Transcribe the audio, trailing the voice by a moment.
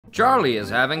Charlie is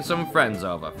having some friends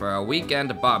over for a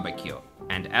weekend barbecue,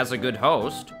 and as a good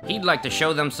host, he'd like to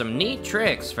show them some neat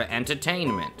tricks for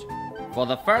entertainment. For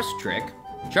the first trick,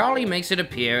 Charlie makes it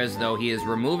appear as though he is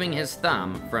removing his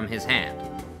thumb from his hand.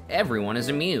 Everyone is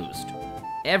amused.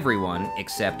 Everyone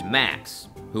except Max,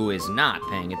 who is not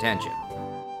paying attention.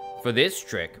 For this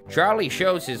trick, Charlie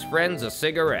shows his friends a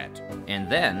cigarette,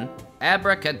 and then,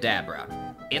 abracadabra,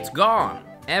 it's gone.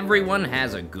 Everyone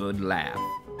has a good laugh,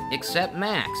 except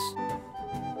Max.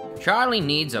 Charlie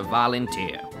needs a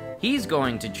volunteer. He's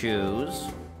going to choose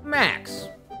Max.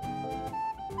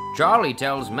 Charlie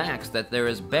tells Max that there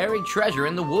is buried treasure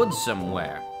in the woods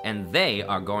somewhere, and they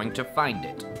are going to find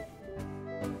it.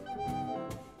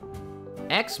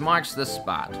 X marks the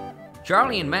spot.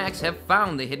 Charlie and Max have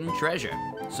found the hidden treasure,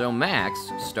 so Max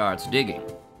starts digging.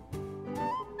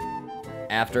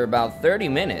 After about 30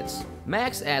 minutes,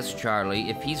 Max asks Charlie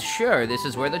if he's sure this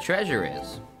is where the treasure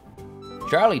is.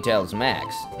 Charlie tells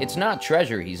Max it's not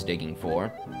treasure he's digging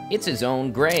for, it's his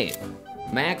own grave.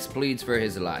 Max pleads for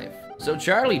his life, so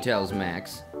Charlie tells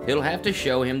Max he'll have to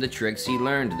show him the tricks he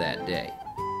learned that day.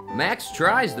 Max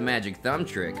tries the magic thumb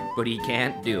trick, but he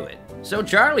can't do it. So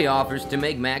Charlie offers to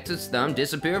make Max's thumb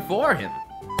disappear for him.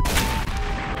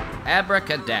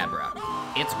 Abracadabra.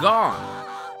 It's gone.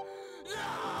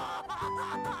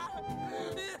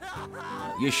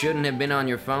 You shouldn't have been on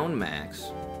your phone,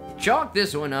 Max. Chalk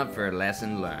this one up for a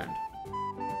lesson learned.